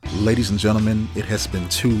Ladies and gentlemen, it has been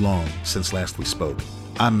too long since last we spoke.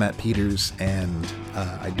 I'm Matt Peters, and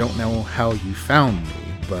I don't know how you found me,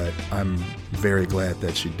 but I'm very glad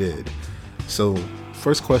that you did. So,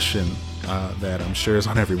 first question that I'm sure is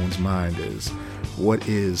on everyone's mind is, what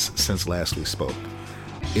is Since Last We Spoke?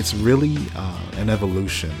 It's really an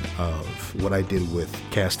evolution of what I did with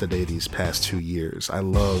Cast Today these past 2 years. I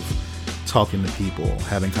love talking to people,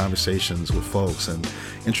 having conversations with folks, and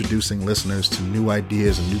introducing listeners to new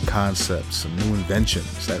ideas and new concepts and new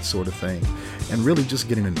inventions, that sort of thing, and really just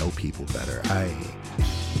getting to know people better. I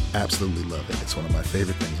absolutely love it. It's one of my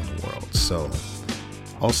favorite things in the world. So,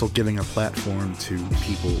 also giving a platform to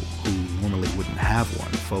people who normally wouldn't have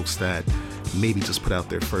one, folks that maybe just put out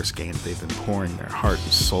their first game that they've been pouring their heart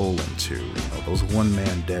and soul into, those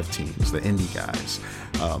one-man dev teams, the indie guys,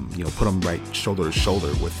 put them right shoulder to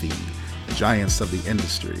shoulder with the giants of the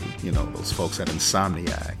industry, those folks at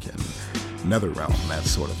Insomniac and NetherRealm, that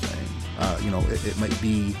sort of thing. It might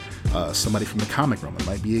be somebody from the comic realm. It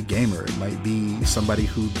might be a gamer. It might be somebody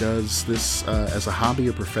who does this as a hobby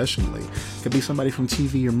or professionally. It could be somebody from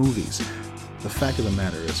TV or movies. The fact of the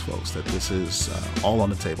matter is, folks, that this is all on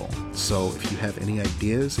the table. So if you have any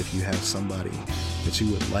ideas, if you have somebody that you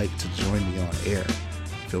would like to join me on air,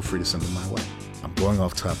 feel free to send them my way. I'm going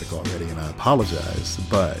off topic already, and I apologize,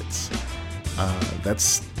 but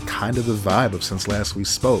that's kind of the vibe of Since Last We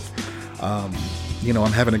Spoke. I'm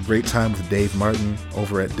having a great time with Dave Martin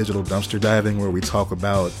over at Digital Dumpster Diving, where we talk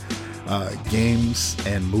about games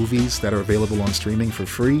and movies that are available on streaming for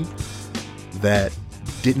free that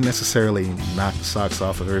didn't necessarily knock the socks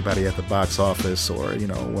off of everybody at the box office, or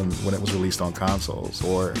when it was released on consoles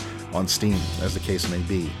or on Steam, as the case may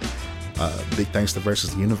be. Big thanks to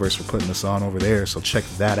Versus the Universe for putting this on over there, so check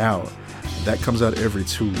that out. That comes out every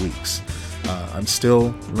 2 weeks. I'm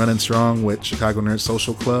still running strong with Chicago Nerd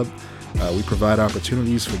Social Club. We provide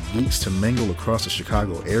opportunities for geeks to mingle across the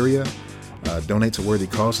Chicago area, donate to worthy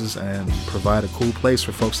causes, and provide a cool place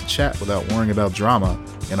for folks to chat without worrying about drama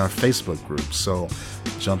in our Facebook group. So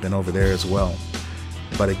jump in over there as well.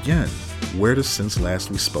 But again, where does Since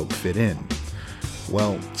Last We Spoke fit in?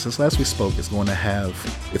 Well, Since Last We Spoke is going to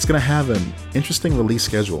have an interesting release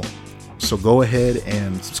schedule. So go ahead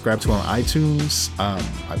and subscribe to it on iTunes.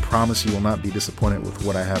 I promise you will not be disappointed with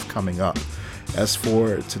what I have coming up. As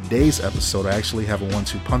for today's episode, I actually have a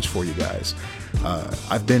 1-2 punch for you guys.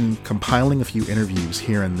 I've been compiling a few interviews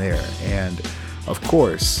here and there, and of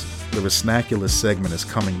course, the Resnaculous segment is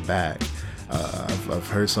coming back. I've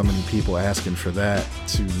heard so many people asking for that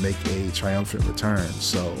to make a triumphant return.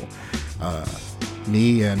 So,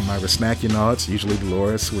 me and my Resnaculnauts, usually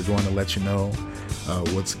Dolores, we're going to let you know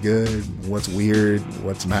what's good, what's weird,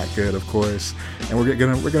 what's not good, of course, and we're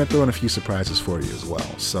gonna throw in a few surprises for you as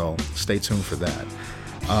well. So stay tuned for that.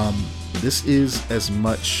 This is as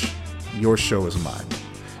much your show as mine.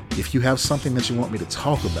 If you have something that you want me to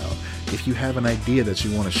talk about, if you have an idea that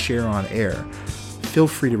you want to share on air, feel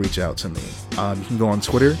free to reach out to me. You can go on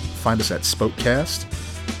Twitter, find us at Spokecast,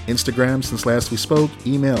 Instagram, Since Last We Spoke,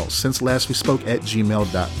 email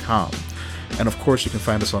sincelastwespoke@gmail.com. And of course, you can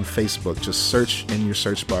find us on Facebook. Just search in your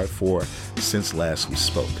search bar for Since Last We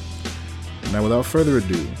Spoke. Now, without further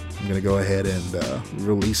ado, I'm going to go ahead and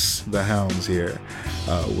release the hounds here.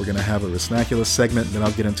 We're going to have a Resnaculous segment, then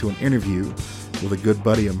I'll get into an interview with a good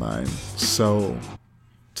buddy of mine. So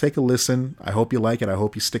take a listen. I hope you like it. I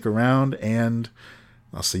hope you stick around, and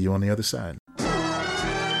I'll see you on the other side.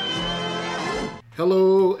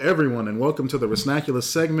 Hello, everyone, and welcome to the Resnaculous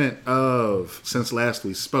segment of Since Last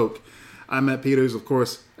We Spoke. I'm Matt Peters, of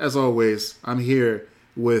course. As always, I'm here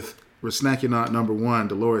with Resnacunaut number 1,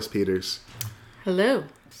 Dolores Peters. Hello.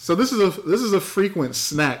 So this is a frequent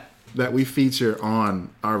snack that we feature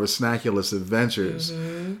on our Resnaculous adventures.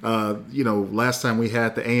 Mm-hmm. Last time we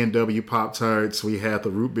had the A&W Pop-Tarts, we had the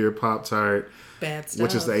root beer Pop-Tart, bad stuff,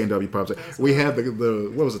 which is the A&W Pop-Tart. We had the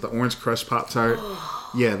what was it, the Orange Crush Pop-Tart?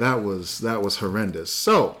 Yeah, that was horrendous.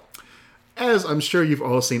 So, as I'm sure you've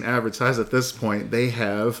all seen advertised at this point, they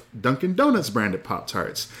have Dunkin' Donuts branded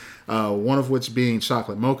Pop-Tarts, one of which being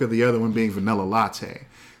chocolate mocha, the other one being vanilla latte.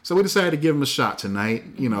 So we decided to give them a shot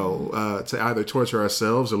tonight, to either torture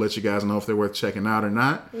ourselves or let you guys know if they're worth checking out or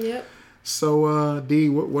not. Yep. So, Dee,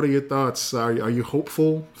 what are your thoughts? Are you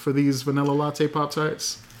hopeful for these vanilla latte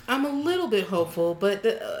Pop-Tarts? I'm a little bit hopeful, but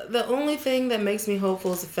the only thing that makes me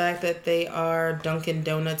hopeful is the fact that they are Dunkin'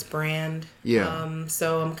 Donuts brand. Yeah.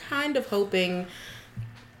 So I'm kind of hoping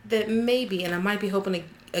that maybe, and I might be hoping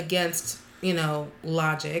against,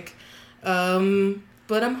 logic,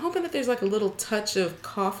 but I'm hoping that there's like a little touch of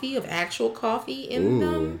coffee, of actual coffee in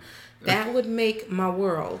them. That would make my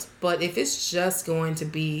world. But if it's just going to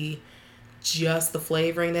be just the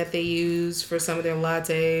flavoring that they use for some of their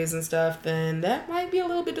lattes and stuff, then that might be a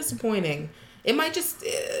little bit disappointing. It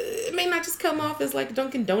may not just come off as like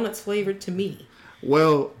Dunkin' Donuts flavored to me.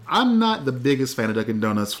 Well, I'm not the biggest fan of Dunkin'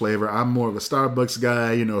 Donuts flavor. I'm more of a Starbucks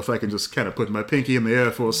guy. You know, if I can just kind of put my pinky in the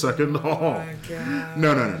air for a second. Oh my God.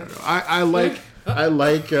 No. I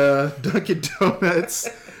like Dunkin' Donuts.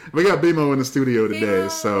 We got BMO in the studio today,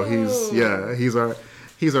 so he's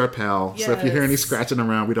our pal. Yes. So if you hear any scratching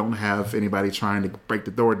around, we don't have anybody trying to break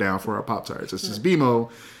the door down for our Pop-Tarts. It's just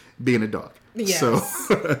BMO being a dog. Yes. So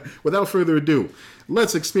without further ado,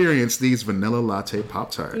 let's experience these vanilla latte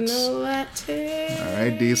Pop-Tarts. Vanilla latte. All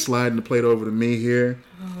right, Dee, sliding the plate over to me here.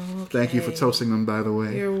 Okay. Thank you for toasting them, by the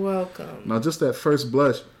way. You're welcome. Now, just that first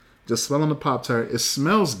blush, just smelling the Pop-Tart, it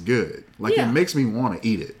smells good. Like, it makes me want to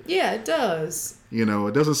eat it. Yeah, it does. You know,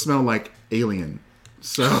 it doesn't smell like alien.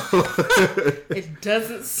 So it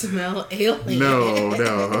doesn't smell alien.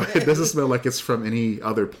 No. It doesn't smell like it's from any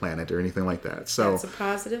other planet or anything like that. So that's a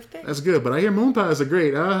positive thing. That's good. But I hear moon pies are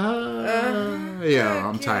great. Yeah,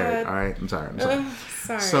 I'm tired. All right, I'm tired.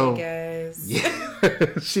 Sorry, guys.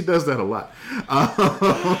 Yeah, she does that a lot.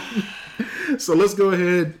 So let's go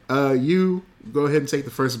ahead. You go ahead and take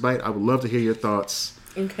the first bite. I would love to hear your thoughts.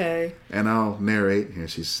 Okay. And I'll narrate. Here,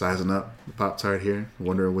 she's sizing up the Pop-Tart here,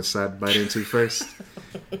 wondering which side to bite into first.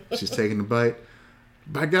 She's taking the bite.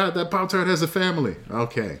 By God, that Pop-Tart has a family.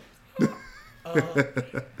 Okay.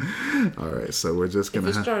 All right, so we're just going to...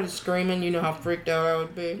 If you started screaming, you know how freaked out I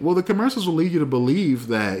would be. Well, the commercials will lead you to believe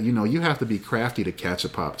that, you know, you have to be crafty to catch a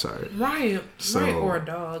Pop-Tart. Right. Right, or a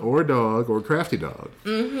dog. Or a dog, or a crafty dog.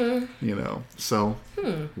 Mm-hmm. You know, so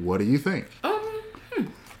what do you think?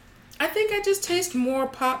 I think I just taste more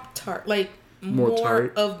Pop-Tart, like more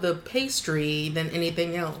tart of the pastry than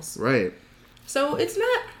anything else. Right. So it's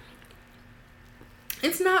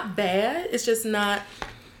not bad. It's just not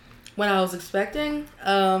what I was expecting.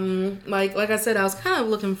 Like I said, I was kind of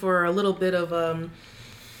looking for a little bit of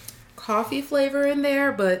coffee flavor in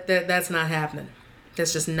there, but that's not happening.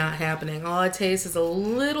 That's just not happening. All I taste is a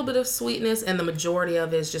little bit of sweetness, and the majority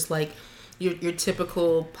of it is just like your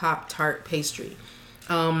typical Pop-Tart pastry.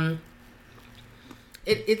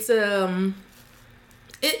 It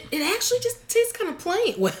actually just tastes kind of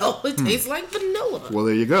plain. Well, it tastes like vanilla. Well,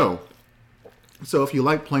 there you go. So if you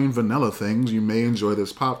like plain vanilla things, you may enjoy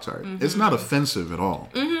this Pop-Tart. Mm-hmm. It's not offensive at all.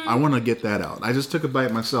 Mm-hmm. I want to get that out. I just took a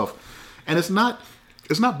bite myself, and it's not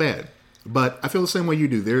bad. But I feel the same way you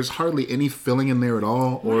do. There's hardly any filling in there at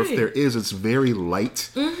all, or if there is, it's very light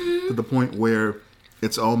to the point where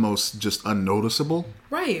it's almost just unnoticeable.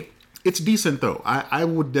 Right. It's decent, though. I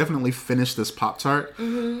would definitely finish this Pop-Tart.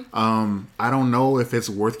 Mm-hmm. I don't know if it's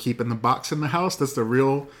worth keeping the box in the house. That's the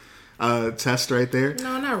real test right there.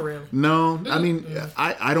 No, not really. No, I mean,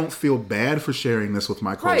 I don't feel bad for sharing this with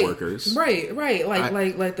my coworkers. Right.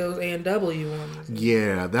 Like those A&W ones.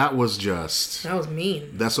 Yeah, that was mean.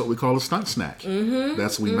 That's what we call a stunt snack.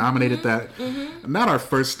 Mm-hmm. We nominated that. Mm-hmm. Not our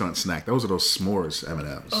first stunt snack. Those are those s'mores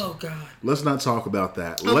M&Ms. Oh God. Let's not talk about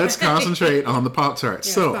that. Okay. Let's concentrate on the Pop-Tarts.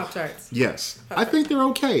 Yeah, so, Pop-Tarts. Yes, Pop-Tarts. I think they're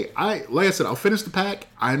okay. Like I said, I'll finish the pack.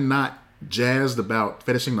 I'm not jazzed about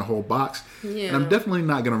finishing the whole box, and I'm definitely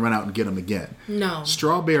not going to run out and get them again. No.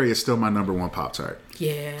 Strawberry is still my number one Pop-Tart.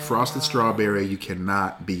 Yeah. Frosted strawberry, you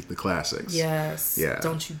cannot beat the classics. Yes. Yeah.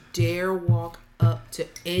 Don't you dare walk up to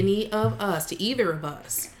either of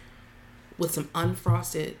us, with some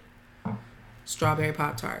unfrosted strawberry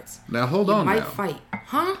Pop-Tarts. Now hold on now. You might fight.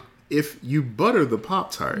 Huh? If you butter the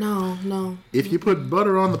Pop-Tart. No. If you put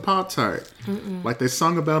butter on the Pop-Tart, like they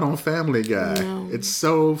sung about on Family Guy, it's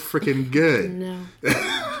so freaking good. No.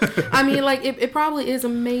 I mean, like it probably is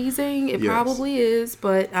amazing. It probably is,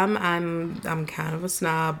 but I'm kind of a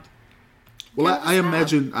snob. Well, I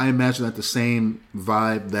imagine that the same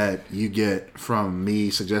vibe that you get from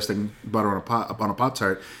me suggesting butter on a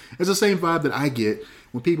Pop-Tart is the same vibe that I get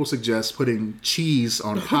when people suggest putting cheese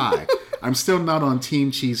on pie. I'm still not on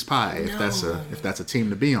Team Cheese Pie if that's a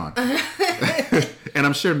team to be on. And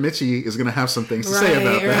I'm sure Mitchie is going to have some things to say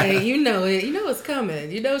about that. Right, you know it. You know it's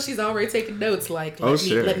coming. You know she's already taking notes. Like,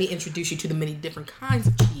 let me introduce you to the many different kinds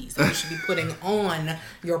of cheese that you should be putting on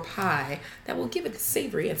your pie that will give it the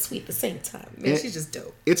savory and sweet at the same time. Man, she's just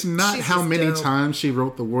dope. It's not how many times she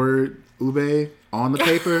wrote the word ube on the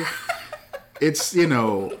paper. It's, you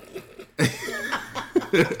know...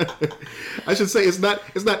 I should say it's not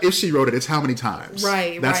if she wrote it, it's how many times.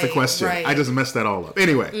 Right. That's the question. Right. I just messed that all up.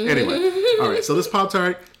 Anyway. All right. So this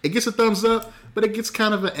Pop-Tart, it gets a thumbs up, but it gets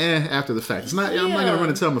kind of an after the fact. It's not. I'm not gonna run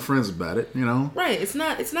and tell my friends about it. You know. Right. It's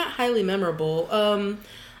not highly memorable.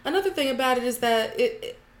 Another thing about it is that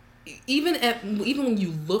even when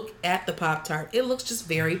you look at the Pop-Tart, it looks just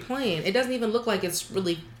very plain. It doesn't even look like it's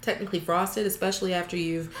really technically frosted, especially after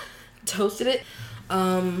you've toasted it.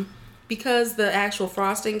 Because the actual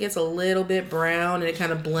frosting gets a little bit brown and it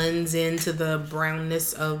kind of blends into the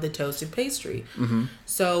brownness of the toasted pastry. Mm-hmm.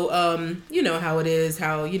 So, you know how it is,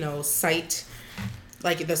 how, you know, the sight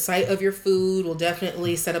of your food will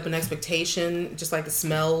definitely set up an expectation, just like the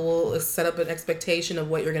smell will set up an expectation of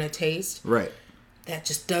what you're going to taste. Right. That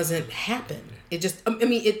just doesn't happen. It just, I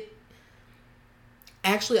mean,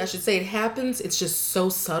 actually, I should say it happens. It's just so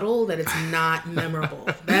subtle that it's not memorable.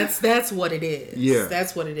 That's what it is. Yeah.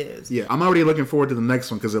 That's what it is. Yeah. I'm already looking forward to the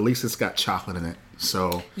next one because at least it's got chocolate in it.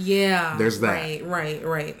 So yeah. There's that.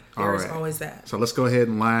 Right. There's always that. So let's go ahead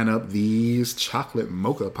and line up these chocolate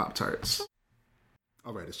mocha Pop-Tarts.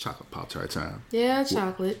 All right, it's chocolate Pop-Tart time. Yeah,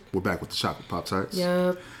 chocolate. We're back with the chocolate Pop-Tarts.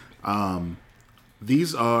 Yep.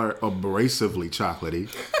 These are abrasively chocolatey.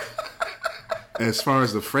 As far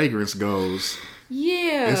as the fragrance goes,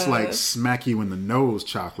 yeah, it's like smack you in the nose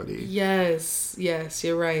chocolatey. Yes,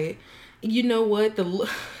 you're right. You know what?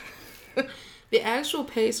 The actual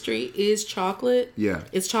pastry is chocolate. Yeah.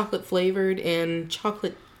 It's chocolate flavored and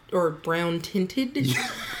chocolate or brown tinted. Yeah.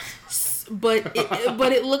 But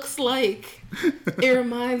it looks like, it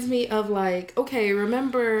reminds me of like, okay,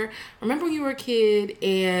 remember when you were a kid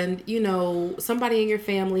and, you know, somebody in your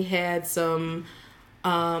family had some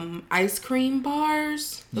ice cream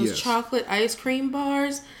bars, those chocolate ice cream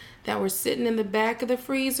bars that were sitting in the back of the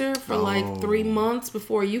freezer for like 3 months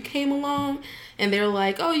before you came along, and they're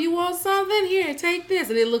like, oh, you want something? Here, take this.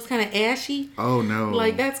 And it looks kind of ashy. Oh, no.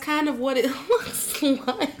 Like, that's kind of what it looks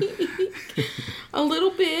like. A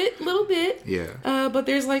little bit. Yeah. But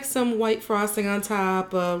there's like some white frosting on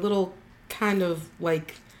top, a little kind of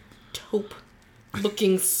like taupe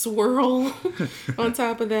looking swirl on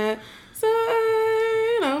top of that. So,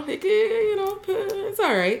 it's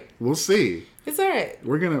all right. We'll see. It's all right.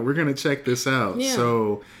 We're gonna check this out. Yeah.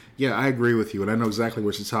 So, yeah, I agree with you, and I know exactly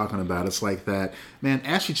what you're talking about. It's like that, man.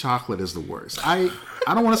 Ashy chocolate is the worst. I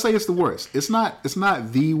don't want to say it's the worst. It's not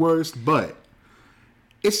the worst, but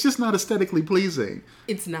it's just not aesthetically pleasing.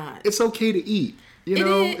 It's not. It's okay to eat. It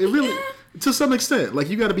really, to some extent, like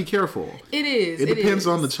you got to be careful. It is. It depends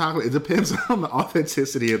on the chocolate. It depends on the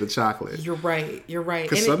authenticity of the chocolate. You're right.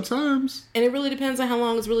 Because sometimes, and it really depends on how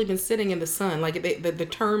long it's really been sitting in the sun. Like the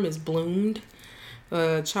term is bloomed.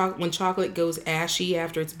 When chocolate goes ashy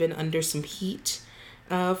after it's been under some heat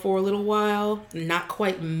for a little while, not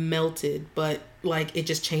quite melted, but like it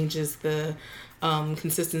just changes the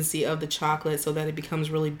consistency of the chocolate so that it becomes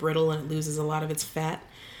really brittle and it loses a lot of its fat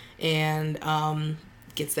and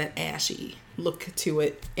gets that ashy look to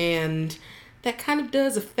it. And that kind of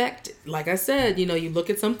does affect, like I said, you look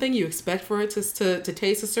at something, you expect for it to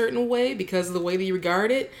taste a certain way because of the way that you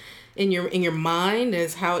regard it in your mind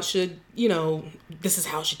is how it should, this is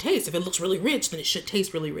how it should taste. If it looks really rich, then it should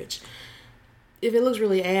taste really rich. If it looks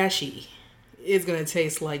really ashy, it's going to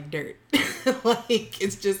taste like dirt. Like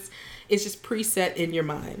it's just preset in your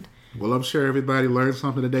mind. Well, I'm sure everybody learned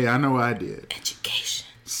something today. I know I did. Education.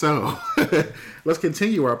 So, let's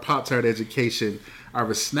continue our Pop-Tart education, our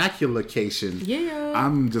vernacularcation. Yeah.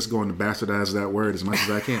 I'm just going to bastardize that word as much as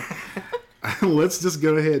I can. Let's just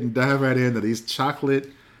go ahead and dive right into these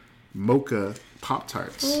chocolate mocha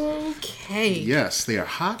Pop-Tarts. Okay. Yes, they are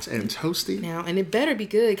hot and toasty. Now, and it better be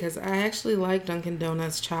good because I actually like Dunkin'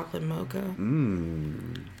 Donuts chocolate mocha.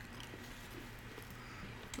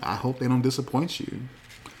 I hope they don't disappoint you.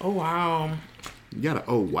 Oh, wow. You got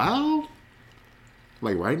a wow?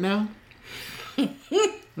 Like right now?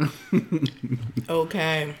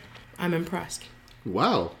 Okay. I'm impressed.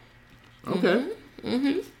 Wow. Okay.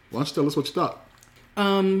 Mm-hmm. Why don't you tell us what you thought?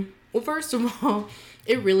 Well, first of all,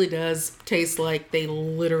 it really does taste like they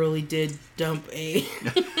literally did dump a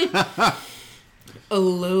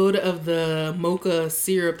load of the mocha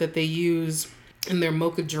syrup that they use in their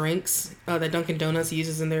mocha drinks, that Dunkin' Donuts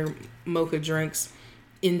uses in their mocha drinks,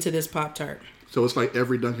 into this Pop-Tart. So it's like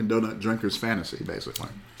every Dunkin' Donut drinker's fantasy, basically.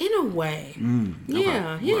 In a way.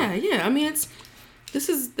 Okay. Yeah. I mean, this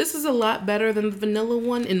is a lot better than the vanilla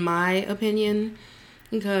one, in my opinion,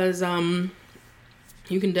 because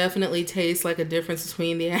you can definitely taste like a difference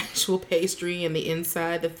between the actual pastry and the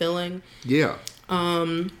inside, the filling. Yeah.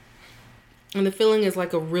 And the filling is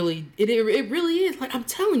like it really is. Like, I'm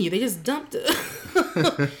telling you, they just dumped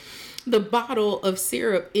the bottle of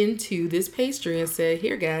syrup into this pastry and said,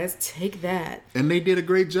 here, guys, take that. And they did a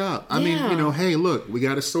great job. I mean, hey, look, we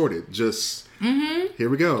got it sorted. Just, here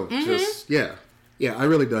we go. Just, yeah. Yeah, I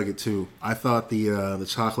really dug it, too. I thought the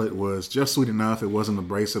chocolate was just sweet enough. It wasn't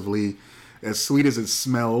abrasively as sweet as it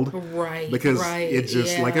smelled. Right. Because it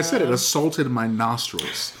just, like I said, it assaulted my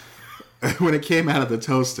nostrils when it came out of the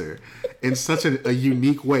toaster in such a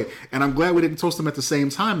unique way. And I'm glad we didn't toast them at the same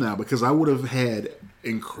time now, because I would have had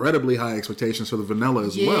incredibly high expectations for the vanilla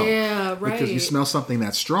as well. Yeah, right. Because you smell something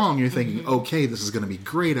that strong, you're thinking, okay, this is going to be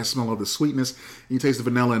great. I smell all the sweetness. You taste the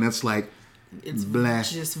vanilla, and it's like, it's blah.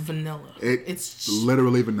 just vanilla. It's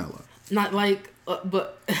literally vanilla. Not like,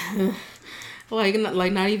 but like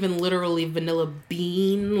not even literally vanilla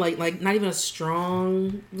bean. Like not even a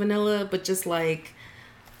strong vanilla, but just like,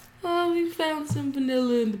 oh, we found some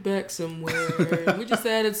vanilla in the back somewhere. We just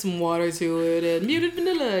added some water to it and muted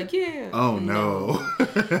vanilla. Yeah. Oh no.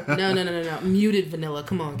 No. Muted vanilla.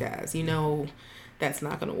 Come on, guys. You know that's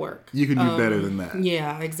not gonna work. You can do better than that.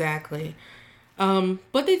 Yeah, exactly.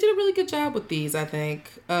 But they did a really good job with these, I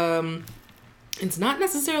think. It's not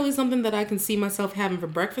necessarily something that I can see myself having for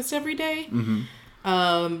breakfast every day.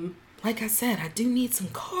 Mm-hmm. Like I said, I do need some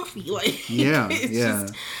coffee. Like,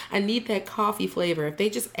 just, I need that coffee flavor. If they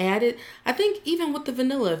just added, I think even with the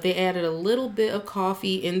vanilla, if they added a little bit of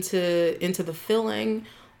coffee into the filling,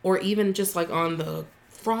 or even just like on the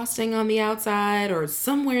frosting on the outside, or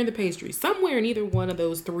somewhere in the pastry, somewhere in either one of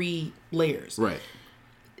those 3 layers. Right.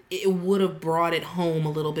 It would have brought it home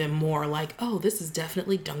a little bit more, like, oh, this is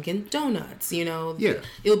definitely Dunkin' Donuts, you know? Yeah.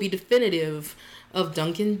 It'll be definitive of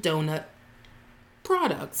Dunkin' Donut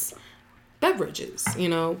products, beverages, you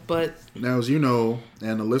know, but... Now, as you know,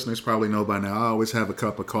 and the listeners probably know by now, I always have a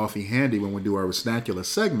cup of coffee handy when we do our Snackula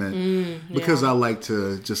segment, because I like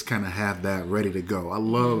to just kind of have that ready to go. I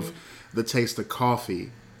love the taste of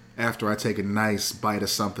coffee after I take a nice bite of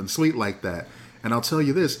something sweet like that. And I'll tell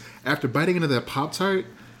you this, after biting into that Pop-Tart,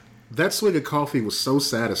 that swig of coffee was so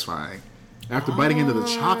satisfying after biting into the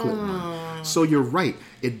chocolate one. So you're right.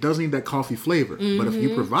 It does need that coffee flavor. But if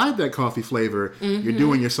you provide that coffee flavor, you're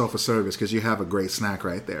doing yourself a service, because you have a great snack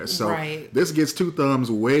right there. So this gets 2 thumbs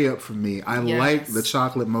way up from me. I like the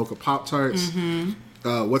chocolate mocha Pop-Tarts.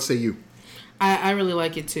 What say you? I really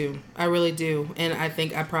like it too. I really do. And I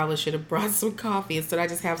think I probably should have brought some coffee instead. I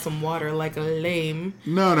just have some water like a lame.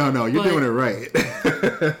 No. You're doing it right.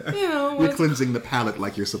 You know, you're cleansing the palate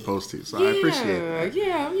like you're supposed to. So I appreciate that.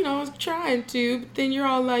 Yeah, you know, I was trying to. But then you're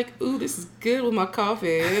all like, ooh, this is good with my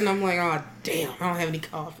coffee. And I'm like, oh, damn, I don't have any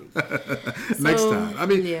coffee. Next time. I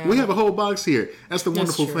mean, we have a whole box here. That's the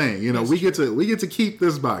wonderful thing. You know, we get to keep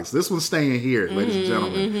this box. This one's staying here, ladies and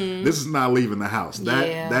gentlemen. This is not leaving the house.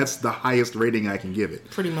 That's the highest rating I can give it.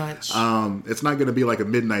 Pretty much. It's not going to be like a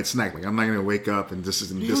midnight snack. Like, I'm not going to wake up and just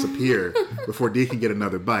disappear before D can get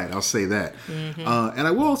another bite. I'll say that. And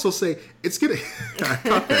I will also say, it's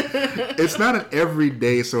not an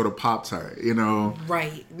everyday sort of Pop-Tart, you know?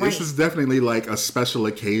 Right. This is definitely like a special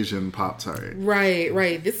occasion Pop-Tart.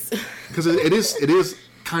 Right. This because it is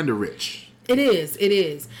kind of rich. It is. It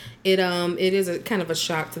is a kind of a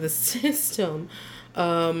shock to the system.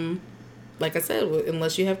 Like I said,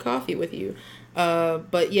 unless you have coffee with you.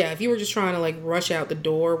 But yeah, if you were just trying to like rush out the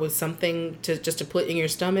door with something to put in your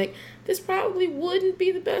stomach, this probably wouldn't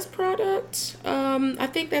be the best product. I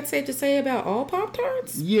think that's safe to say about all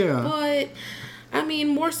Pop-Tarts. Yeah. But I mean,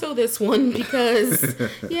 more so this one, because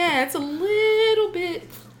it's a little bit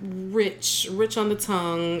rich on the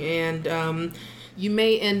tongue, and you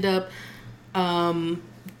may end up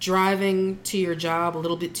driving to your job a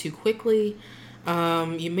little bit too quickly.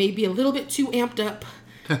 You may be a little bit too amped up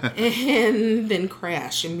and then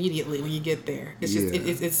crash immediately when you get there. It's just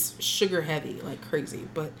it's sugar heavy like crazy,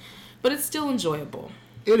 but it's still enjoyable.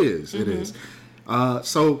 It is. It is.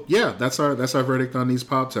 So yeah, that's our verdict on these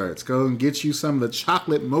Pop-Tarts. Go and get you some of the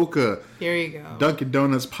chocolate mocha. Here you go. Dunkin'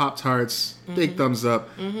 Donuts Pop-Tarts. Big thumbs up.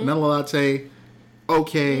 Vanilla latte.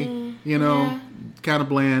 Okay. You know, kind of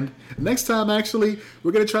bland. Next time, actually,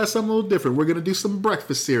 we're going to try something a little different. We're going to do some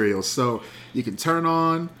breakfast cereals. So you can turn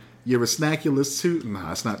on your Snaculous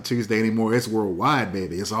Nah, it's not Tuesday anymore. It's worldwide,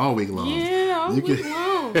 baby. It's all week long. Yeah, all week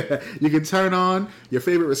long. You can turn on your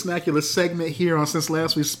favorite Snaculous segment here on Since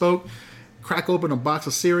Last We Spoke. Crack open a box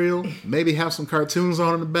of cereal. Maybe have some cartoons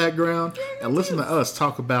on in the background. And listen to us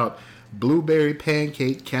talk about Blueberry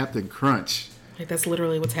Pancake Captain Crunch. Like, that's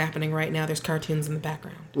literally what's happening right now. There's cartoons in the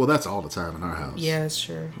background. Well, that's all the time in our house. Yeah, that's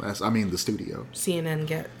true. The studio.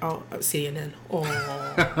 CNN.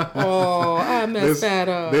 Oh, I messed that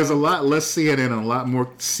up. There's a lot less CNN and a lot more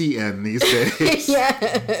CN these days.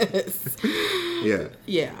 Yes.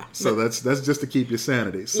 Yeah. So that's just to keep your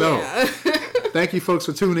sanity. So, thank you folks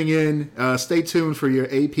for tuning in. Stay tuned for your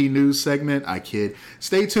AP News segment. I kid.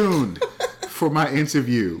 Stay tuned for my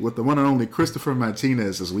interview with the one and only Christopher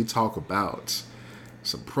Martinez as we talk about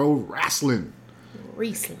some pro wrestling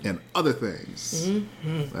Wrestling. and other things.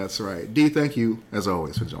 Mm-hmm. That's right. Dee, thank you, as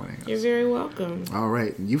always, for joining us. You're very welcome. All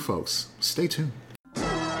right, and you folks, stay tuned.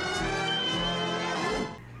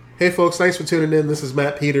 Hey folks, thanks for tuning in. This is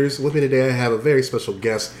Matt Peters. With me today I have a very special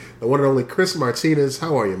guest, the one and only Chris Martinez.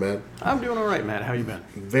 How are you, man? I'm doing all right, Matt. How you been?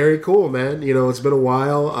 Very cool, man. You know, it's been a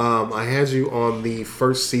while. I had you on the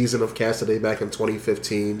first season of Cast Today back in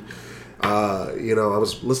 2015. You know, I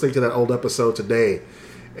was listening to that old episode today,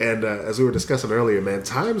 and as we were discussing earlier, man,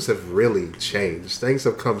 times have really changed. Things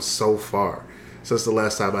have come so far since the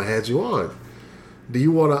last time I had you on. Do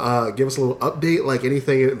you want to give us a little update, like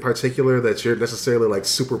anything in particular that you're necessarily like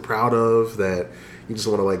super proud of that you just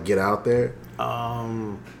want to like get out there?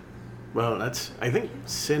 Well, I think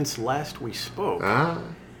since last we spoke,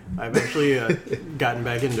 I've actually gotten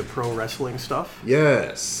back into pro wrestling stuff.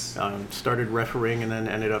 Yes. Started refereeing and then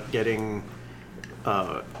ended up getting,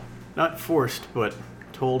 not forced, but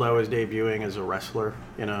told I was debuting as a wrestler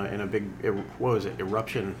in a big, what was it,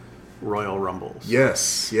 Eruption Royal Rumbles.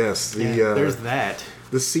 Yes. There's that.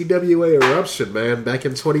 The CWA Eruption, man, back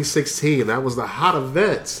in 2016. That was the hot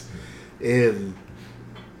event in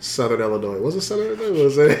Southern Illinois. Was it Southern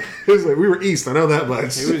Illinois? It was like we were east. I know that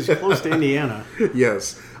much. It was close to Indiana.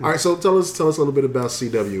 Yes. All right. So tell us a little bit about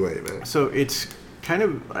CWA, man. So it's kind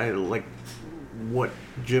of like what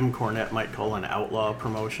Jim Cornette might call an outlaw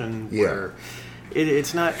promotion. Yeah. Where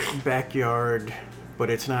it's not backyard, but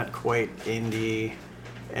it's not quite indie.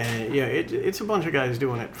 And yeah, it's a bunch of guys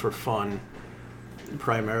doing it for fun,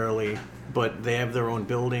 primarily. But they have their own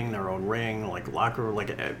building, their own ring, like locker, like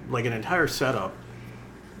an entire setup.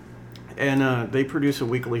 And they produce a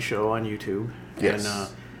weekly show on YouTube.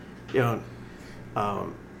 Yes. And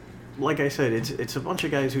like I said, it's a bunch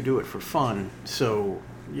of guys who do it for fun. So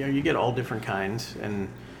you get all different kinds, and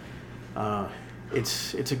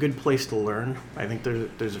it's a good place to learn. I think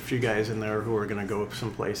there's a few guys in there who are going to go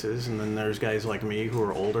some places, and then there's guys like me who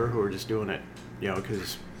are older who are just doing it,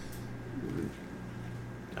 because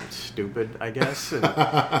I'm stupid, I guess. And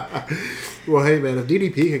well, hey man, if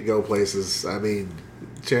DDP could go places, I mean,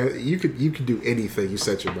 you could do anything you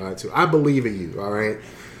set your mind to. I believe in you. All right.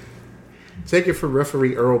 Take it from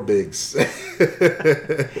referee Earl Biggs.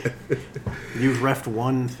 You've reffed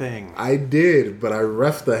one thing. I did, but I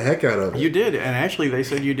reffed the heck out of it. You did, and actually they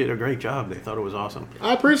said you did a great job. They thought it was awesome.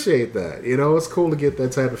 I appreciate that. It's cool to get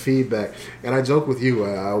that type of feedback. And I joke with you.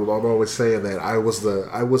 I'm always saying that I was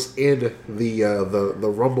in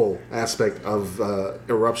the Rumble aspect of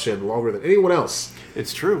Eruption longer than anyone else.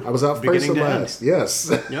 It's true. I was out first and last.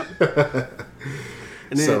 Yes. Yep.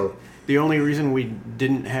 And then the only reason we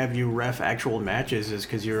didn't have you ref actual matches is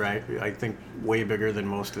because you're, I think, way bigger than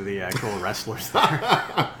most of the actual wrestlers there.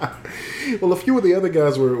 Well, a few of the other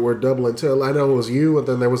guys were doubling too. I know it was you, and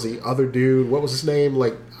then there was the other dude. What was his name?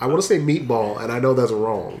 Like, I want to say Meatball, and I know that's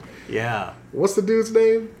wrong. Yeah. What's the dude's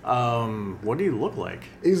name? What do you look like?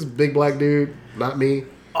 He's a big black dude, not me.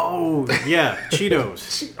 Oh, yeah,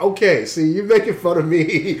 Cheetos. Okay, see, you're making fun of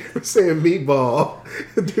me for saying Meatball.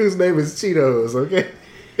 The dude's name is Cheetos, okay?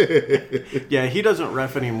 Yeah, he doesn't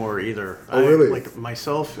ref anymore either. Oh, really? Like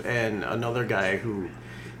myself and another guy who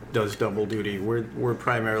does double duty. We're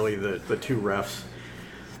primarily the two refs,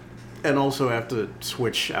 and also have to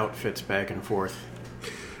switch outfits back and forth.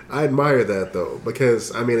 I admire that though,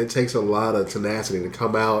 because I mean it takes a lot of tenacity to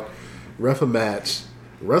come out, ref a match,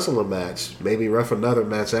 wrestle a match, maybe ref another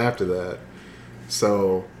match after that.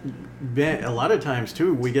 So a lot of times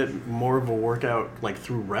too, we get more of a workout like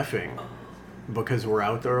through reffing. Because we're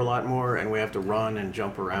out there a lot more and we have to run and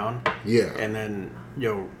jump around. Yeah. And then,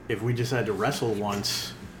 if we just had to wrestle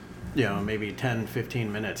once, maybe 10, 15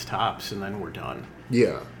 minutes tops and then we're done.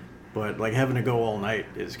 Yeah. But like having to go all night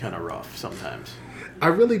is kind of rough sometimes. I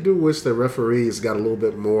really do wish the referees got a little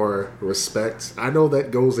bit more respect. I know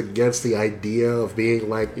that goes against the idea of being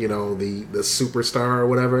like, the superstar or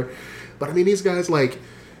whatever. But I mean, these guys, like,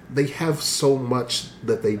 they have so much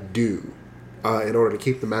that they do. In order to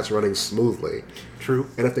keep the match running smoothly. True.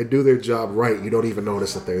 And if they do their job right, you don't even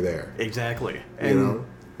notice that they're there. Exactly. And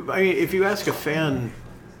I mean, if you ask a fan,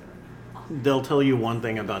 they'll tell you one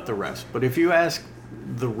thing about the refs. But if you ask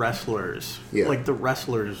the wrestlers, like the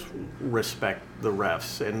wrestlers respect the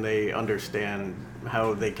refs and they understand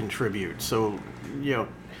how they contribute. So,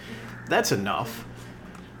 that's enough.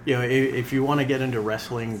 If you want to get into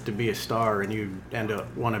wrestling to be a star and you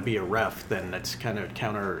want to be a ref, then that's kind of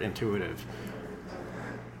counterintuitive.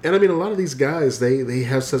 And I mean, a lot of these guys, they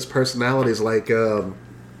have such personalities. Like,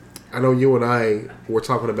 I know you and I were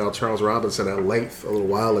talking about Charles Robinson at length a little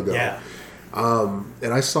while ago. Yeah.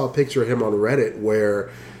 And I saw a picture of him on Reddit where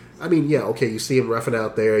I mean, yeah, okay, you see him reffing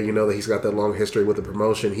out there. You know that he's got that long history with the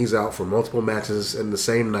promotion. He's out for multiple matches in the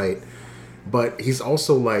same night. But he's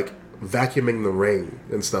also, like, vacuuming the ring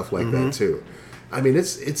and stuff like that, too. I mean,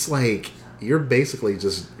 it's like you're basically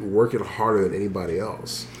just working harder than anybody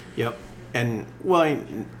else. Yep. And, well,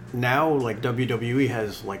 now, like, WWE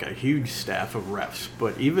has, like, a huge staff of refs.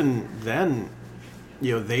 But even then,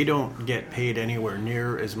 you know, they don't get paid anywhere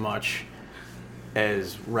near as much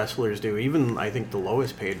as wrestlers do, even I think the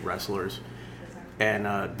lowest paid wrestlers, and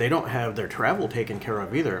they don't have their travel taken care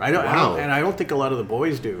of either. I don't think a lot of the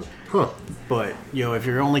boys do. Huh. But you know, if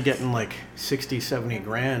you're only getting like 60, 70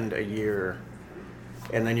 grand a year,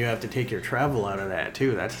 and then you have to take your travel out of that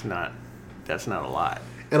too, that's not a lot.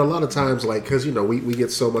 And a lot of times, like, because, you know, we get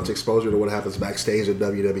so much exposure to what happens backstage at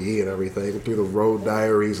WWE and everything, through the Road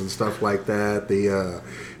Diaries and stuff like that, the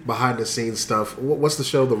behind-the-scenes stuff. What's the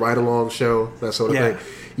show? The Ride-Along show? That sort of thing.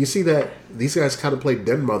 You see that these guys kind of play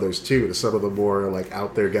den mothers, too, to some of the more, like,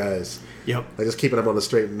 out-there guys. Yep. Like, just keeping them on the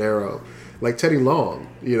straight and narrow. Like Teddy Long,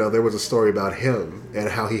 you know, there was a story about him and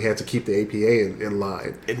how he had to keep the APA in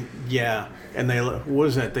line. And they, what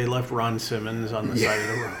was that? They left Ron Simmons on the side of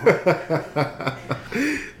the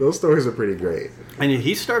road. Those stories are pretty great. And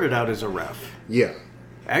he started out as a ref. Yeah.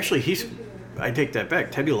 Actually, I take that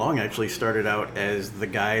back. Teddy Long actually started out as the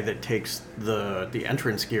guy that takes the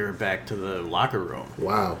entrance gear back to the locker room.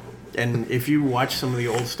 Wow. And if you watch some of the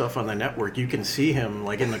old stuff on the network, you can see him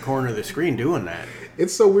like in the corner of the screen doing that.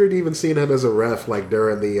 It's so weird even seeing him as a ref, like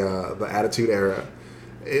during the Attitude Era,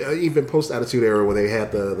 even post Attitude Era, where they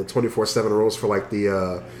had the 24/7 rules for like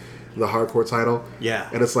the hardcore title. Yeah.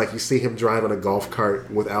 And it's like you see him driving a golf cart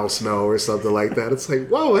with Al Snow or something like that. It's like,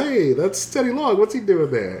 whoa, hey, that's Teddy Long. What's he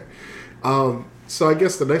doing there? So I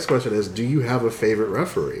guess the next question is, do you have a favorite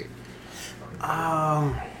referee?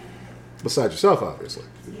 Besides yourself, obviously.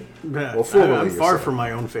 Well, I'm far from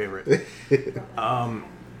my own favorite.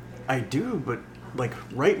 I do, but like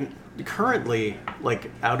currently,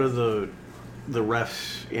 like out of the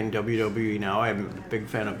refs in WWE now, I'm a big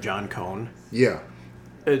fan of John Cone. Yeah.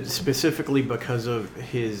 Specifically because of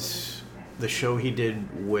the show he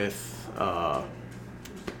did with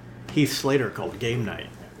Heath Slater called Game Night.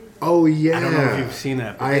 Oh, yeah. I don't know if you've seen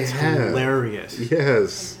that, but it's hilarious.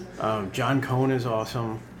 Yes. John Cone is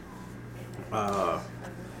awesome.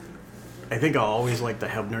 I think I'll always like the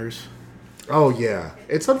Hebners. Oh, yeah.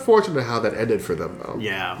 It's unfortunate how that ended for them, though.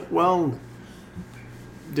 Yeah. Well,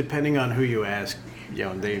 depending on who you ask, you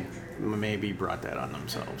know, they maybe brought that on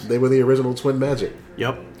themselves. They were the original Twin Magic.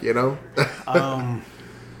 Yep. You know?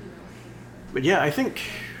 But yeah, I think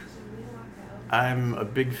I'm a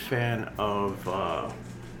big fan of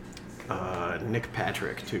Nick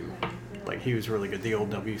Patrick too. Like, he was really good, the old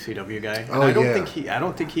WCW guy. And I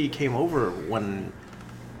don't think he came over when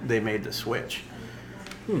they made the switch.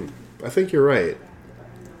 I think you're right.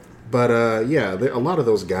 But yeah, a lot of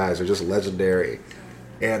those guys are just legendary,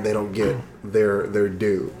 and they don't get their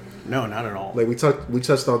due. No, not at all. Like we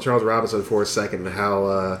touched on Charles Robinson for a second,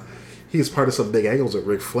 how he was part of some big angles with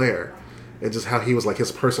Ric Flair, and just how he was like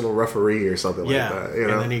his personal referee or something like that. You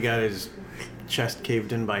know? And then he got his chest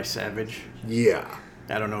caved in by Savage. Yeah.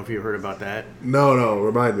 I don't know if you heard about that. No,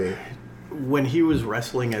 remind me. When he was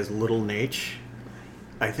wrestling as Little Nate,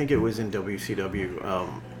 I think it was in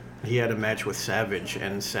WCW, he had a match with Savage,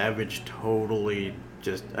 and Savage totally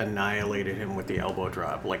just annihilated him with the elbow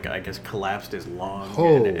drop. Like, I guess collapsed his lung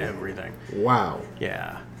and everything. Wow.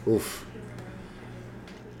 Yeah. Oof.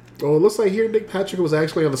 Well, it looks like here Nick Patrick was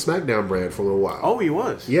actually on the SmackDown brand for a little while. Oh, he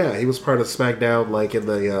was? Yeah, he was part of SmackDown, like, in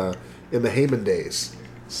the Heyman days.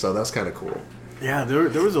 So that's kind of cool. Yeah,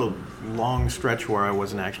 there was a long stretch where I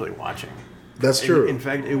wasn't actually watching. That's true. In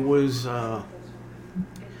fact, it was, I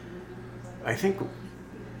think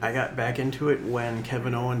I got back into it when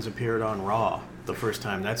Kevin Owens appeared on Raw the first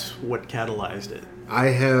time. That's what catalyzed it. I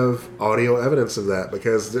have audio evidence of that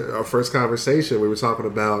because our first conversation we were talking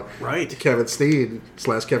about Kevin Steen /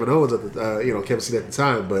 Kevin Owens at the Kevin Steen at the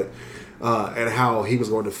time, but and how he was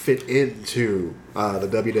going to fit into the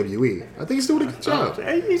WWE. I think he's doing a good job.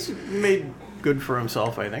 He's made good for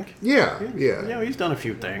himself, I think. Yeah. He's done a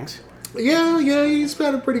few things. Yeah, he's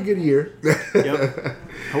had a pretty good year. Yep.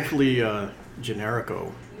 Hopefully,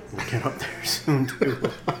 Generico will get up there soon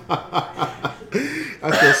too.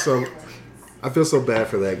 I feel so bad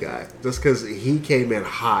for that guy. Just because he came in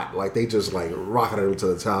hot, like they just like rocketed him to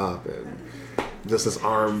the top, and just his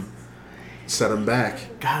arm set him back.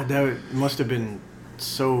 God, that must have been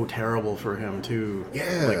so terrible for him too.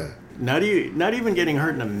 Yeah. Like, not even getting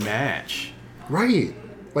hurt in a match. Right.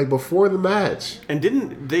 Like before the match. And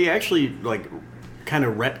didn't they actually like kind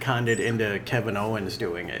of retconned it into Kevin Owens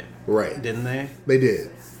doing it? Right. Didn't they? They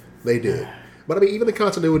did. They did. But I mean, even the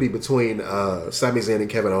continuity between Sami Zayn and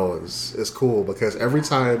Kevin Owens is cool because every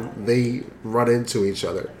time they run into each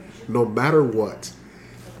other, no matter what,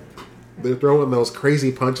 they're throwing those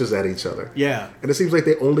crazy punches at each other. Yeah. And it seems like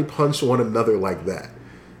they only punch one another like that.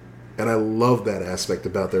 And I love that aspect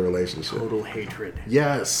about their relationship. Total hatred.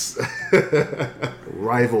 Yes.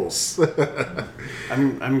 Rivals.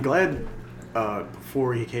 I'm glad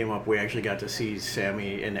before he came up, we actually got to see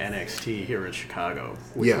Sammy in NXT here in Chicago,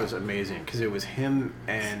 which was amazing because it was him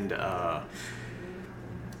and...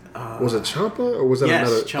 was it Ciampa or was that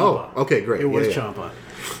another? Ciampa. Oh, okay, great. It was Ciampa.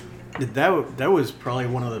 That was probably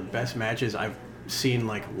one of the best matches I've seen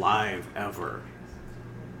like live ever.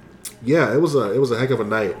 Yeah, it was a heck of a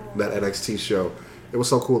night, that NXT show. It was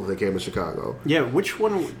so cool that they came to Chicago. Yeah, which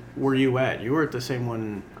one were you at? You were at the same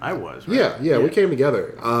one I was, right? Yeah, we came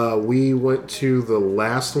together. We went to the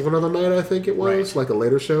last one of the night, I think it was, like a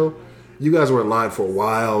later show. You guys were in line for a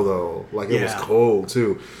while, though. Like, it was cold,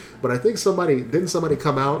 too. But I think somebody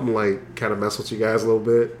come out and, like, kind of mess with you guys a little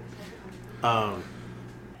bit?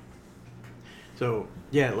 So,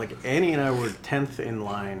 yeah, like, Annie and I were 10th in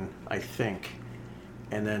line, I think.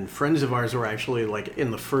 And then friends of ours were actually, like,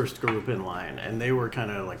 in the first group in line. And they were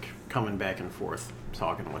kind of, like, coming back and forth,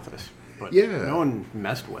 talking with us. But no one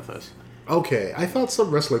messed with us. Okay, I thought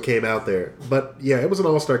some wrestler came out there. But, yeah, it was an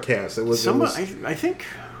all-star cast. It was. I think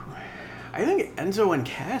Enzo and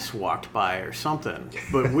Cass walked by or something.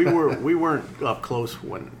 But we weren't up close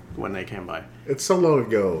when they came by. It's so long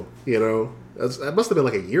ago, you know? It must have been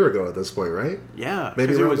like a year ago at this point, right? Yeah.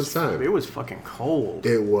 Maybe around this time. It was fucking cold.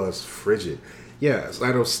 It was frigid. Yeah,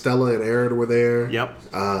 I know Stella and Aaron were there.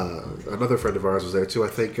 Yep. Another friend of ours was there, too. I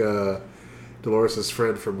think Dolores'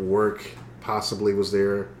 friend from work possibly was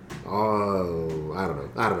there. Oh, I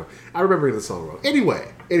don't know. I remember the song wrong.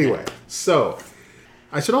 Anyway. So,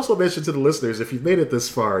 I should also mention to the listeners, if you've made it this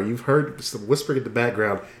far, you've heard some whispering in the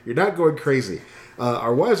background. You're not going crazy.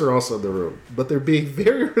 Our wives are also in the room, but they're being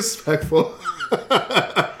very respectful.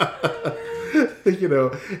 You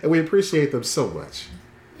know, and we appreciate them so much.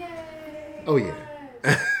 Yay! Oh, yeah.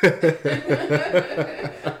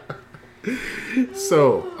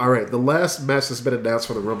 So, all right, the last match that's been announced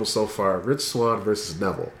for the Rumble so far, Rich Swann versus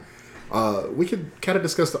Neville. We can kind of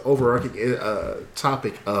discuss the overarching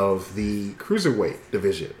topic of the Cruiserweight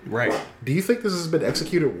division. Right. Do you think this has been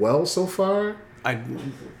executed well so far?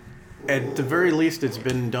 At the very least, it's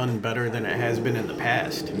been done better than it has been in the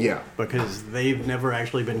past. Yeah. Because they've never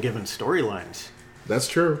actually been given storylines. That's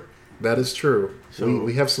true. That is true. So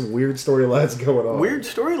we have some weird storylines going on. Weird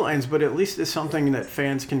storylines, but at least it's something that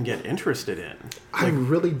fans can get interested in. I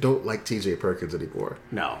really don't like TJ Perkins anymore.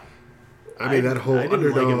 No. I mean, that whole I didn't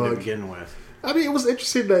underdog. like him to begin with. I mean, it was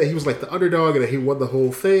interesting that he was like the underdog and that he won the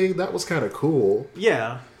whole thing. That was kind of cool.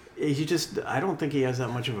 Yeah. I don't think he has that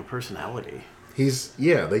much of a personality.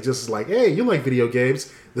 They just like, hey, you like video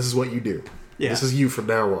games. This is what you do. Yeah. This is you from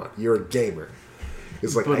now on. You're a gamer.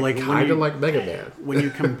 It's like, I kind of like Mega Man. When you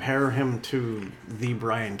compare him to the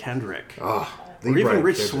Brian Kendrick. Or even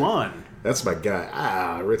Rich Swann. That's my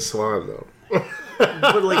guy. Rich Swann, though.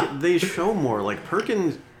 But, like, they show more. Like,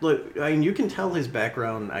 Perkins, look, I mean, you can tell his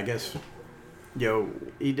background, I guess,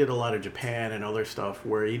 he did a lot of Japan and other stuff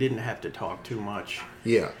where he didn't have to talk too much.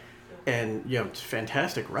 Yeah. And, it's a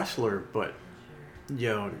fantastic wrestler, but,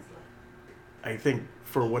 I think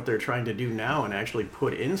for what they're trying to do now and actually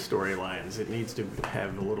put in storylines, it needs to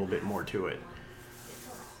have a little bit more to it.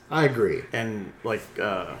 I agree. And, like,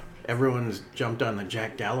 everyone's jumped on the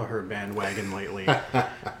Jack Gallagher bandwagon lately.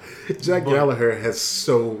 Jack Gallagher has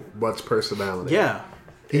so much personality. Yeah.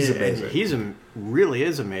 He's amazing. And really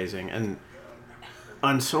is amazing. And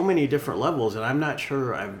on so many different levels, and I'm not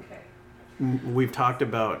sure we've talked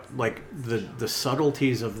about like the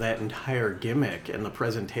subtleties of that entire gimmick and the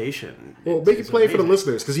presentation. Well, make it plain for the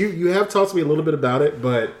listeners, because you have talked to me a little bit about it,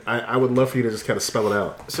 but I would love for you to just kind of spell it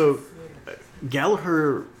out. So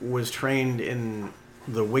Gallagher was trained in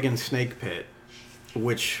the Wigan Snake Pit,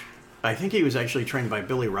 which I think he was actually trained by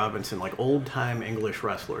Billy Robinson, like old-time English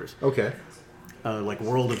wrestlers. Okay. Like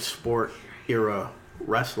World of Sport era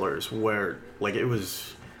wrestlers, where like it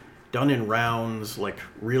was done in rounds, like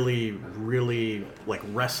really, really like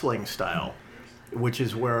wrestling style, which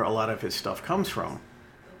is where a lot of his stuff comes from.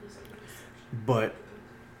 But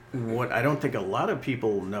what I don't think a lot of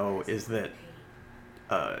people know is that,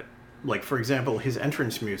 like for example, his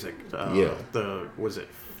entrance music. Not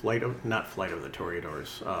Flight of the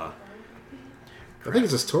Toreadors. I think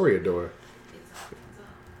it's just Toreador.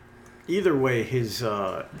 Either way, his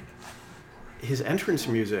entrance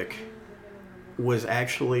music was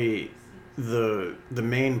actually the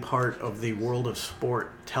main part of the World of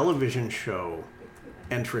Sport television show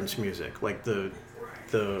entrance music, like the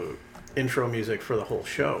intro music for the whole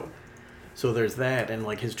show. So there's that, and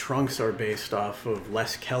like his trunks are based off of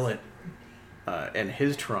Les Kellett and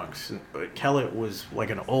his trunks. And Kellett was like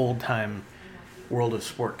an old-time World of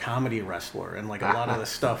Sport comedy wrestler, and like a lot of the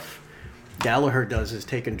stuff Gallagher does is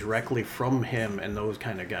taken directly from him and those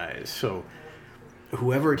kind of guys. So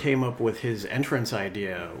whoever came up with his entrance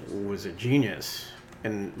idea was a genius,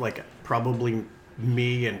 and like probably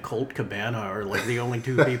me and Colt Cabana are like the only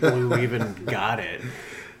two people who even got it.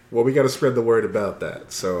 Well, we got to spread the word about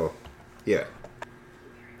that. So, yeah.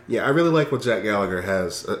 Yeah, I really like what Jack Gallagher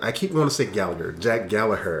has. I keep wanting to say Gallagher. Jack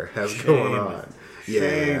Gallagher has going on.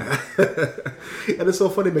 Yeah. And it's so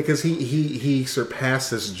funny because he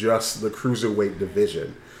surpasses just the cruiserweight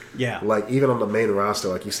division. Yeah. Like, even on the main roster,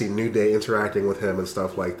 like, you see New Day interacting with him and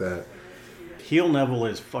stuff like that. Heel Neville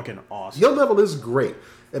is fucking awesome. Heel Neville is great.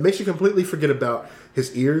 It makes you completely forget about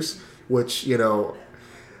his ears, which, you know,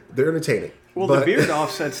 they're entertaining. Well, the beard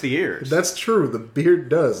offsets the ears. That's true. The beard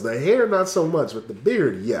does. The hair, not so much, but the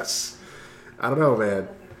beard, yes. I don't know, man.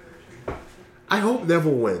 I hope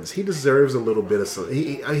Neville wins. He deserves a little bit of some.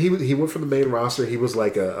 He went from the main roster. He was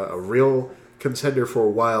like a real contender for a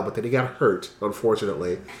while, but then he got hurt,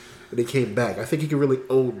 unfortunately, and he came back. I think he can really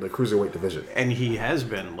own the cruiserweight division. And he has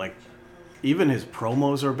been. Like, even his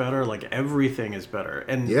promos are better. Like, everything is better.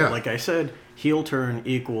 And like I said, heel turn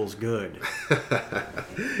equals good.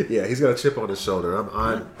 Yeah, he's got a chip on his shoulder.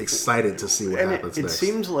 I'm excited to see what happens next. It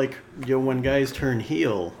seems like, you know, when guys turn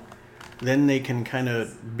heel, then they can kind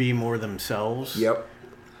of be more themselves. Yep.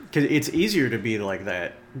 Because it's easier to be like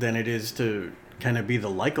that than it is to kind of be the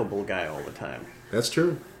likable guy all the time. That's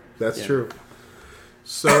true. That's true.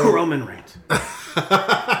 So Roman Reigns.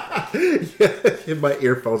 Yeah, my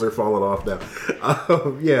earphones are falling off now.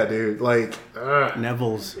 Yeah, dude. Like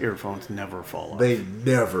Neville's earphones never fall off. They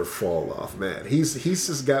never fall off, man. He's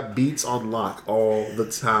just got beats on lock all the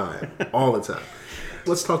time. All the time.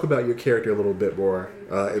 Let's talk about your character a little bit more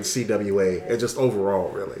in CWA and just overall,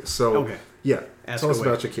 really. So, yeah, tell us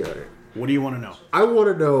about your character. What do you want to know? I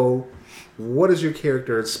want to know, what is your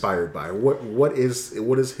character inspired by? What is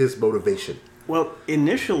his motivation? Well,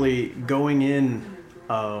 initially going in,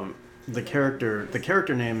 the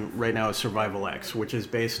character name right now is Survival X, which is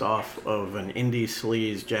based off of an indie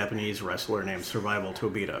sleaze Japanese wrestler named Survival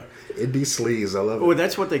Tobita. Indie sleaze, I love it. Oh,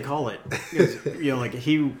 that's what they call it. You know, like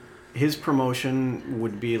his promotion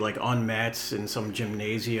would be like on mats in some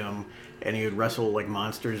gymnasium, and he would wrestle like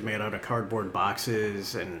monsters made out of cardboard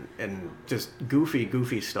boxes and just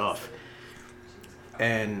goofy stuff.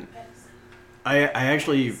 And I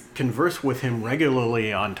actually converse with him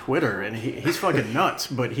regularly on Twitter, and he's fucking nuts,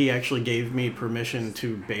 but he actually gave me permission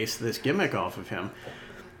to base this gimmick off of him.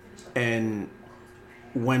 And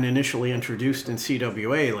when initially introduced in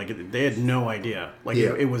CWA, like, they had no idea. Like,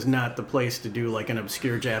 it was not the place to do, like, an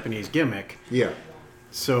obscure Japanese gimmick. Yeah.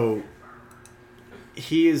 So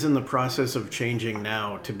he is in the process of changing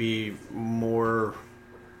now to be more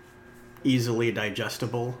easily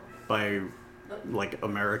digestible by, like,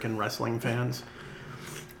 American wrestling fans.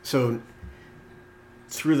 So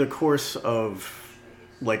through the course of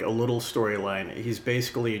like a little storyline, he's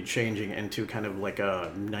basically changing into kind of like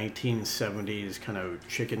a 1970s kind of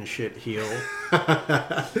chicken shit heel.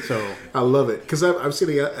 So I love it because I've seen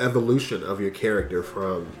the evolution of your character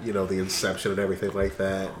from, you know, the inception and everything like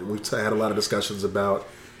that. We've had a lot of discussions about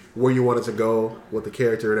where you wanted to go with the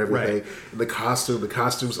character and everything. Right. The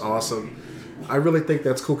costume's awesome. I really think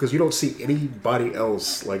that's cool because you don't see anybody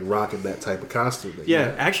else like rocking that type of costume.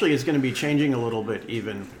 Actually, it's going to be changing a little bit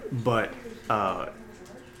even, but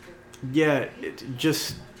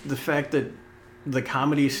just the fact that the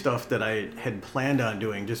comedy stuff that I had planned on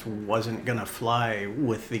doing just wasn't going to fly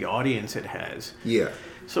with the audience it has. Yeah.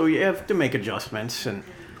 So you have to make adjustments, and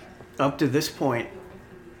up to this point,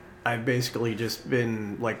 I've basically just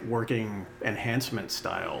been like working enhancement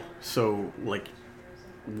style. So like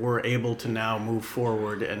we're able to now move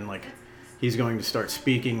forward, and like he's going to start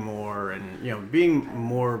speaking more and, you know, being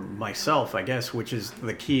more myself, I guess, which is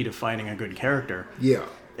the key to finding a good character. Yeah.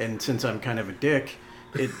 And since I'm kind of a dick,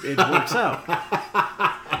 it works out.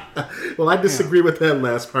 Well, I disagree with that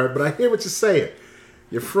last part, but I hear what you're saying.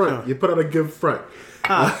 You're front. You put on a good front.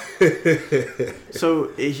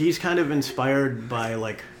 So he's kind of inspired by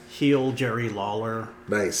like heel Jerry Lawler.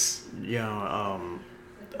 Nice. You know,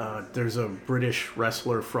 there's a British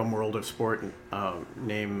wrestler from World of Sport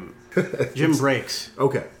named Jim Breaks.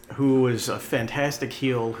 Okay. Who was a fantastic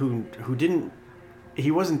heel who didn't. He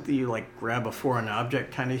wasn't the like grab a foreign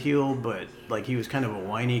object kind of heel, but like he was kind of a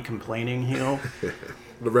whiny, complaining heel.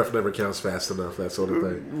 The ref never counts fast enough, that sort of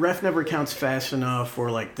thing. Ref never counts fast enough,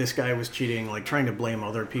 or like this guy was cheating, like trying to blame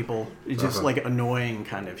other people. It's just like annoying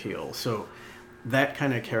kind of heel. So that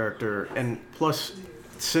kind of character, and plus,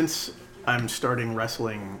 since I'm starting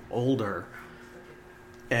wrestling older,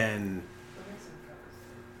 and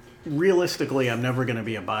realistically, I'm never going to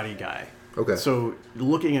be a body guy. Okay. So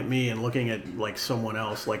looking at me and looking at like someone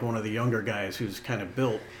else, like one of the younger guys who's kind of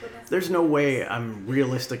built, there's no way I'm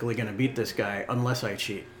realistically going to beat this guy unless I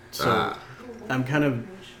cheat. So I'm kind of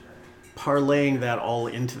parlaying that all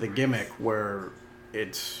into the gimmick where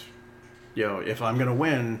it's, you know, if I'm going to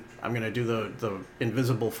win, I'm going to do the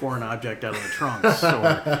invisible foreign object out of the trunks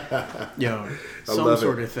or, you know, some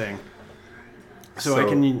sort of thing. So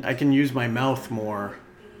I can use my mouth more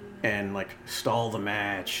and like stall the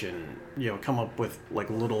match and, you know, come up with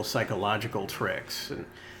like little psychological tricks and,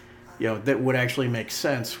 you know, that would actually make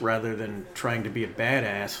sense rather than trying to be a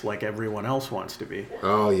badass like everyone else wants to be.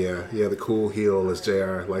 Oh yeah, the cool heel, as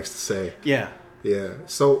JR likes to say. Yeah.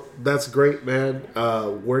 So that's great, man.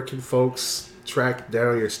 Where can folks track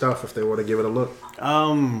down your stuff if they want to give it a look?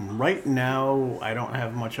 Right now I don't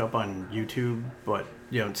have much up on YouTube, but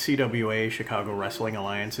you know, CWA, Chicago Wrestling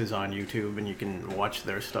Alliance, is on YouTube, and you can watch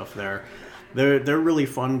their stuff there. They're really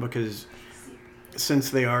fun because since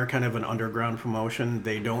they are kind of an underground promotion,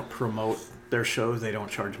 they don't promote their shows. They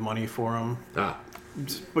don't charge money for them.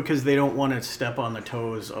 Because they don't want to step on the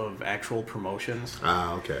toes of actual promotions.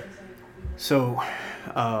 Okay. So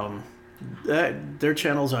their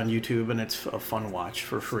channel's on YouTube, and it's a fun watch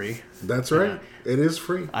for free. That's right. It is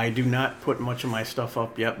free. I do not put much of my stuff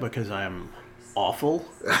up yet because I'm awful.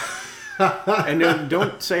 And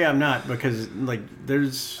don't say I'm not, because like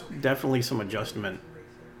there's definitely some adjustment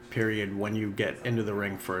period when you get into the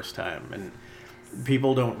ring first time, and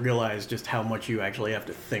people don't realize just how much you actually have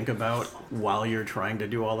to think about while you're trying to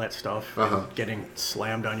do all that stuff and getting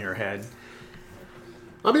slammed on your head.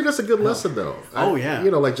 I mean, that's a good lesson, though. Yeah.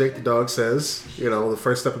 You know, like Jake the Dog says, you know, the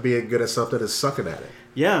first step of being good at something is sucking at it.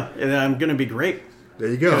 Yeah, and I'm going to be great. There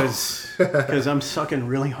you go. Because I'm sucking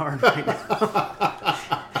really hard right now.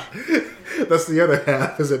 That's the other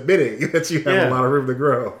half, is admitting that you have a lot of room to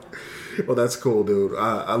grow. Well, that's cool, dude.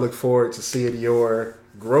 I look forward to seeing your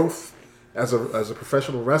growth as a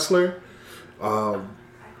professional wrestler.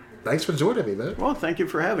 Thanks for joining me, man. Well, thank you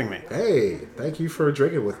for having me. Hey, thank you for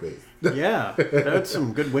drinking with me. Yeah, that's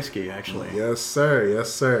some good whiskey, actually. Yes,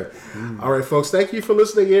 sir. All right, folks, thank you for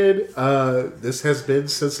listening in. This has been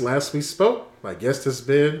Since Last We Spoke. My guest has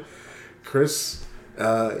been Chris.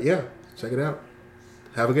 Check it out.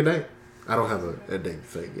 Have a good night. I don't have an ending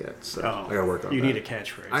thing yet, so I gotta work on that. You need a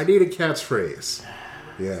catchphrase. I need a catchphrase.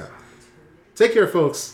 Yeah. Take care, folks.